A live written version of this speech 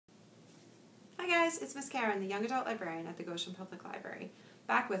guys, it's Miss Karen, the Young Adult Librarian at the Goshen Public Library,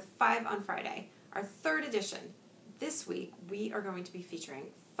 back with 5 on Friday, our 3rd edition. This week we are going to be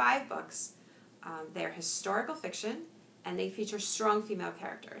featuring 5 books. They're historical fiction and they feature strong female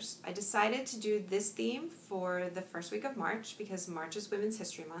characters. I decided to do this theme for the first week of March because March is Women's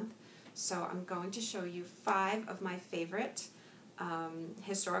History Month. So I'm going to show you 5 of my favorite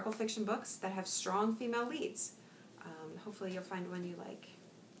historical fiction books that have strong female leads. Hopefully you'll find one you like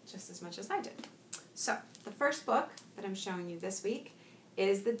just as much as I did. So, the first book that I'm showing you this week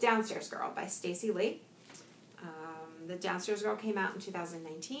is The Downstairs Girl by Stacey Lee. The Downstairs Girl came out in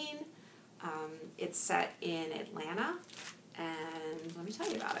 2019. It's set in Atlanta, and let me tell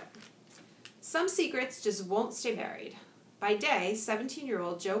you about it. Some secrets just won't stay buried. By day,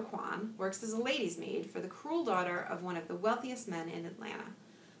 17-year-old Jo Kwan works as a lady's maid for the cruel daughter of one of the wealthiest men in Atlanta.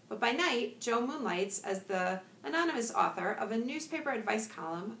 But by night, Jo moonlights as the anonymous author of a newspaper advice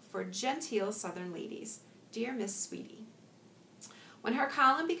column for genteel Southern ladies, Dear Miss Sweetie. When her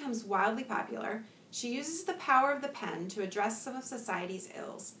column becomes wildly popular, she uses the power of the pen to address some of society's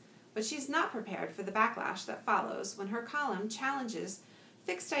ills, but she's not prepared for the backlash that follows when her column challenges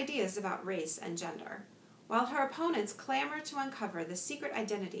fixed ideas about race and gender. While her opponents clamor to uncover the secret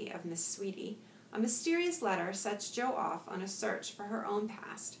identity of Miss Sweetie, a mysterious letter sets Jo off on a search for her own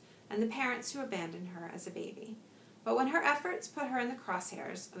past and the parents who abandoned her as a baby. But when her efforts put her in the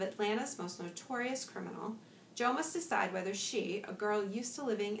crosshairs of Atlanta's most notorious criminal, Jo must decide whether she, a girl used to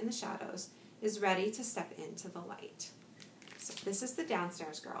living in the shadows, is ready to step into the light. So this is The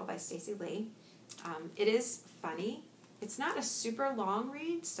Downstairs Girl by Stacey Lee. It is funny. It's not a super long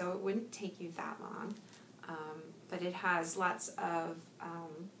read, so it wouldn't take you that long. But it has lots of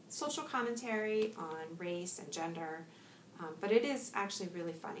social commentary on race and gender, but it is actually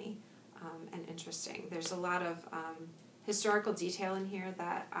really funny and interesting. There's a lot of historical detail in here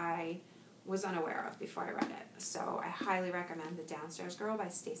that I was unaware of before I read it, so I highly recommend The Downstairs Girl by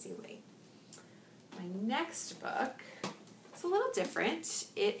Stacey Lee. My next book is a little different.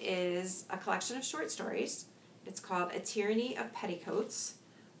 It is a collection of short stories. It's called A Tyranny of Petticoats.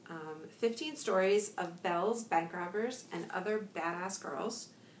 15 stories of belles, bank robbers, and other badass girls.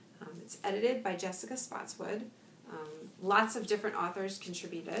 It's edited by Jessica Spotswood. Lots of different authors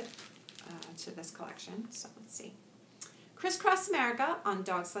contributed to this collection, so let's see. Crisscross America on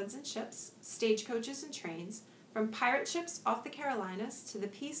dog sleds and ships, stagecoaches and trains, from pirate ships off the Carolinas to the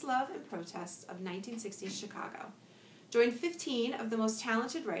peace, love, and protests of 1960s Chicago. Join 15 of the most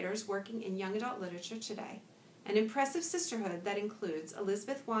talented writers working in young adult literature today. An impressive sisterhood that includes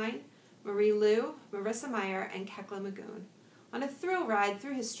Elizabeth Wein, Marie Lu, Marissa Meyer, and Kekla Magoon, on a thrill ride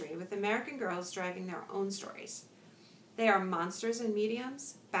through history with American girls driving their own stories. They are monsters and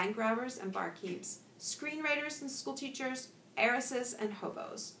mediums, bank robbers and barkeeps, screenwriters and schoolteachers, heiresses and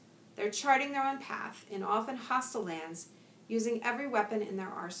hobos. They're charting their own path in often hostile lands, using every weapon in their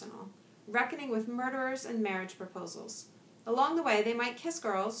arsenal, reckoning with murderers and marriage proposals. Along the way, they might kiss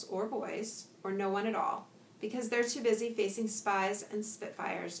girls or boys, or no one at all, because they're too busy facing spies and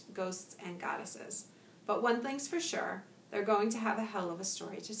spitfires, ghosts and goddesses. But one thing's for sure, they're going to have a hell of a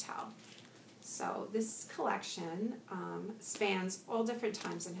story to tell. So this collection spans all different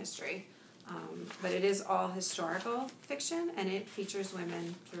times in history, but it is all historical fiction, and it features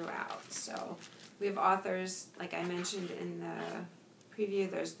women throughout. So we have authors, like I mentioned in the preview,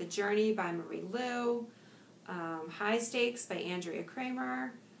 there's The Journey by Marie Lu, High Stakes by Andrea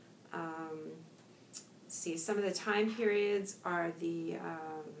Kramer. See, some of the time periods are the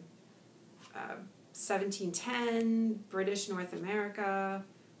 1710, British North America.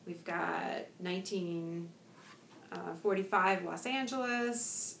 We've got 1945 Los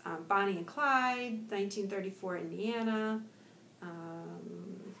Angeles, Bonnie and Clyde, 1934 Indiana.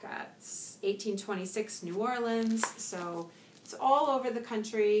 We've got 1826 New Orleans. So it's all over the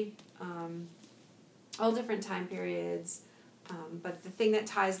country, all different time periods. But the thing that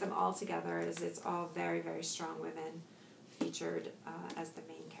ties them all together is it's all very, very strong women featured as the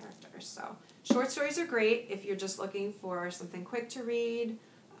main characters. So short stories are great if you're just looking for something quick to read,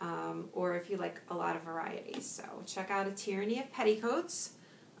 or if you like a lot of variety. So check out A Tyranny of Petticoats,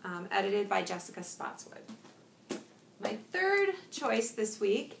 edited by Jessica Spotswood. My third choice this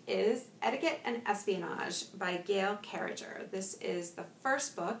week is Etiquette and Espionage by Gail Carriger. This is the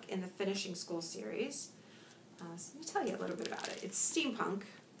first book in the Finishing School series. So let me tell you a little bit about it. It's steampunk,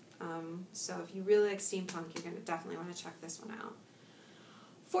 so if you really like steampunk, you're going to definitely want to check this one out.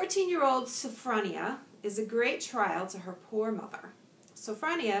 14-year-old Sophronia is a great trial to her poor mother.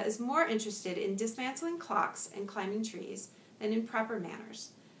 Sophronia is more interested in dismantling clocks and climbing trees than in proper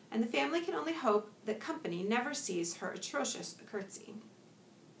manners, and the family can only hope that company never sees her atrocious curtsy.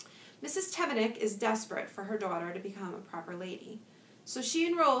 Mrs. Tevenik is desperate for her daughter to become a proper lady, so she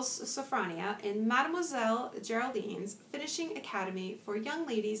enrolls Sophronia in Mademoiselle Geraldine's Finishing Academy for Young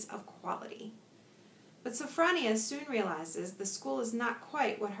Ladies of Quality. But Sophronia soon realizes the school is not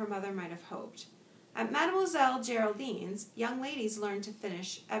quite what her mother might have hoped. At Mademoiselle Geraldine's, young ladies learn to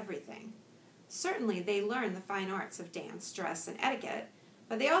finish everything. Certainly they learn the fine arts of dance, dress, and etiquette,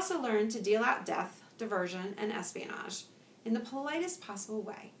 but they also learn to deal out death, diversion, and espionage in the politest possible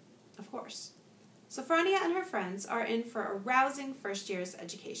way, of course. Sophronia and her friends are in for a rousing first year's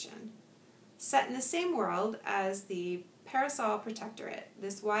education. Set in the same world as the Parasol Protectorate,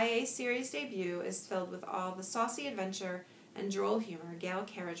 this YA series debut is filled with all the saucy adventure and droll humor Gail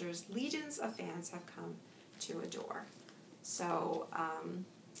Carriger's legions of fans have come to adore. So,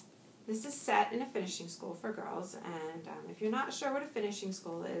 this is set in a finishing school for girls, and if you're not sure what a finishing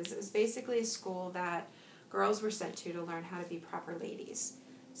school is, it's basically a school that girls were sent to learn how to be proper ladies.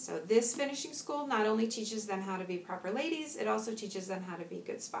 So this finishing school not only teaches them how to be proper ladies, it also teaches them how to be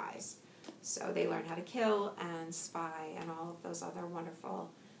good spies. So they learn how to kill and spy and all of those other wonderful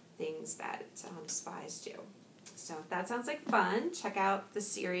things that spies do. So if that sounds like fun, check out the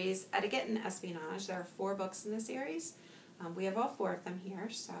series Etiquette and Espionage. There are 4 books in the series. We have all 4 of them here,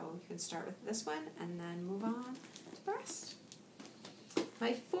 so you can start with this one and then move on to the rest.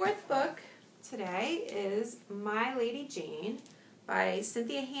 My 4th book today is My Lady Jane by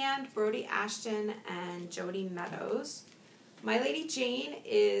Cynthia Hand, Brody Ashton, and Jody Meadows. My Lady Jane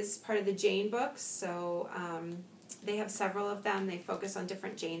is part of the Jane books, so they have several of them. They focus on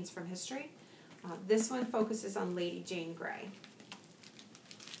different Janes from history. This one focuses on Lady Jane Grey.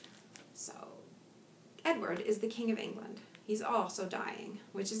 So, Edward is the King of England. He's also dying,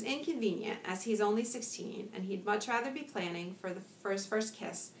 which is inconvenient as he's only 16 and he'd much rather be planning for his first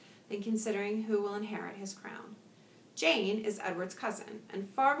kiss than considering who will inherit his crown. Jane is Edward's cousin and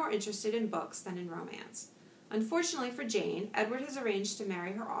far more interested in books than in romance. Unfortunately for Jane, Edward has arranged to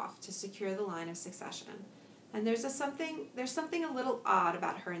marry her off to secure the line of succession, and there's something a little odd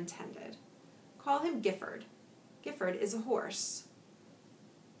about her intended. Call him Gifford. Gifford is a horse.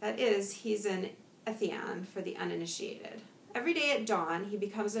 That is, he's an Ethian for the uninitiated. Every day at dawn, he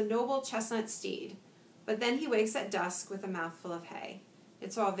becomes a noble chestnut steed, but then he wakes at dusk with a mouthful of hay.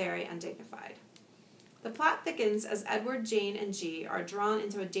 It's all very undignified. The plot thickens as Edward, Jane, and G are drawn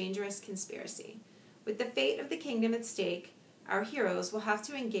into a dangerous conspiracy. With the fate of the kingdom at stake, our heroes will have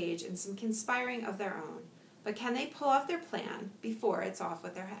to engage in some conspiring of their own, but can they pull off their plan before it's off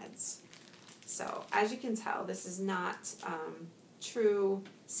with their heads? So, as you can tell, this is not true,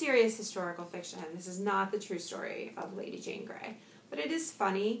 serious historical fiction. This is not the true story of Lady Jane Grey. But it is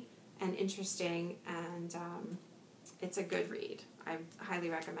funny and interesting, and it's a good read. I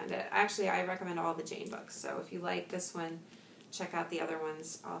highly recommend it. Actually, I recommend all the Jane books. So if you like this one, check out the other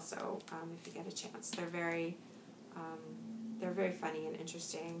ones also if you get a chance. They're very funny and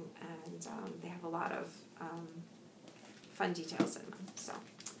interesting, and they have a lot of fun details in them. So,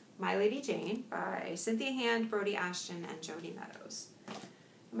 My Lady Jane by Cynthia Hand, Brody Ashton, and Jody Meadows.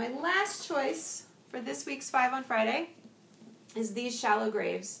 My last choice for this week's 5 on Friday is These Shallow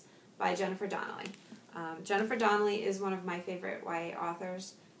Graves by Jennifer Donnelly. Jennifer Donnelly is one of my favorite YA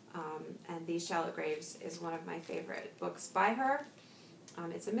authors, and These Shallow Graves is one of my favorite books by her.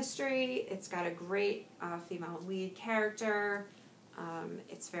 It's a mystery. It's got a great female lead character.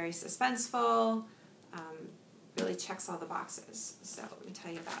 It's very suspenseful. Really checks all the boxes. So let me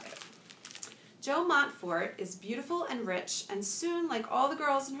tell you about it. Jo Montfort is beautiful and rich, and soon, like all the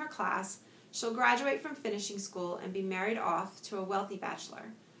girls in her class, she'll graduate from finishing school and be married off to a wealthy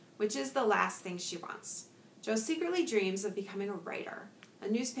bachelor, which is the last thing she wants. Jo secretly dreams of becoming a writer, a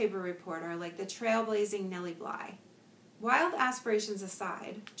newspaper reporter like the trailblazing Nellie Bly. Wild aspirations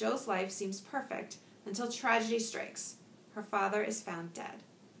aside, Jo's life seems perfect until tragedy strikes. Her father is found dead.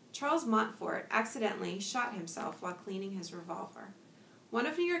 Charles Montfort accidentally shot himself while cleaning his revolver. One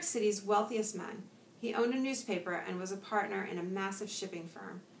of New York City's wealthiest men, he owned a newspaper and was a partner in a massive shipping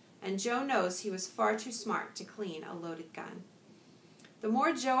firm, and Jo knows he was far too smart to clean a loaded gun. The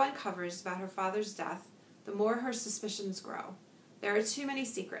more Jo uncovers about her father's death, the more her suspicions grow. There are too many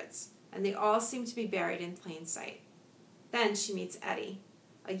secrets, and they all seem to be buried in plain sight. Then she meets Eddie,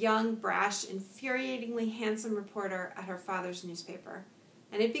 a young, brash, infuriatingly handsome reporter at her father's newspaper,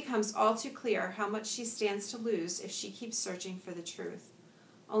 and it becomes all too clear how much she stands to lose if she keeps searching for the truth.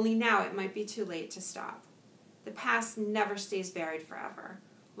 Only now it might be too late to stop. The past never stays buried forever.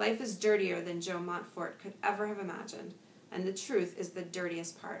 Life is dirtier than Jo Montfort could ever have imagined, and the truth is the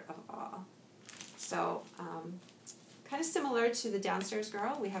dirtiest part of all. So, kind of similar to The Downstairs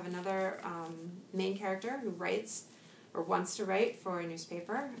Girl, we have another main character who writes or wants to write for a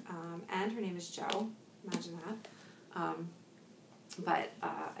newspaper, and her name is Jo. Imagine that. But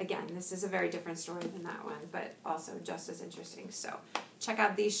again, this is a very different story than that one, but also just as interesting. So check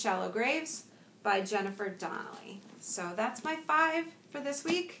out These Shallow Graves by Jennifer Donnelly. So that's my 5 for this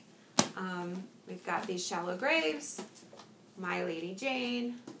week. We've got These Shallow Graves, My Lady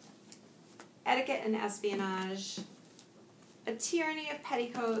Jane, Etiquette and Espionage, A Tyranny of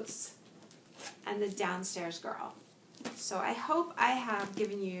Petticoats, and The Downstairs Girl. So I hope I have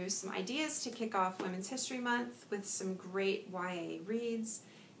given you some ideas to kick off Women's History Month with some great YA reads.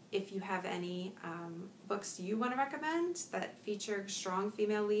 If you have any books you want to recommend that feature strong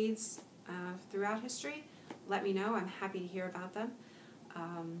female leads throughout history, let me know. I'm happy to hear about them.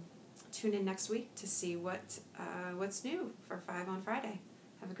 Tune in next week to see what's new for 5 on Friday.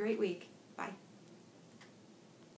 Have a great week. Bye.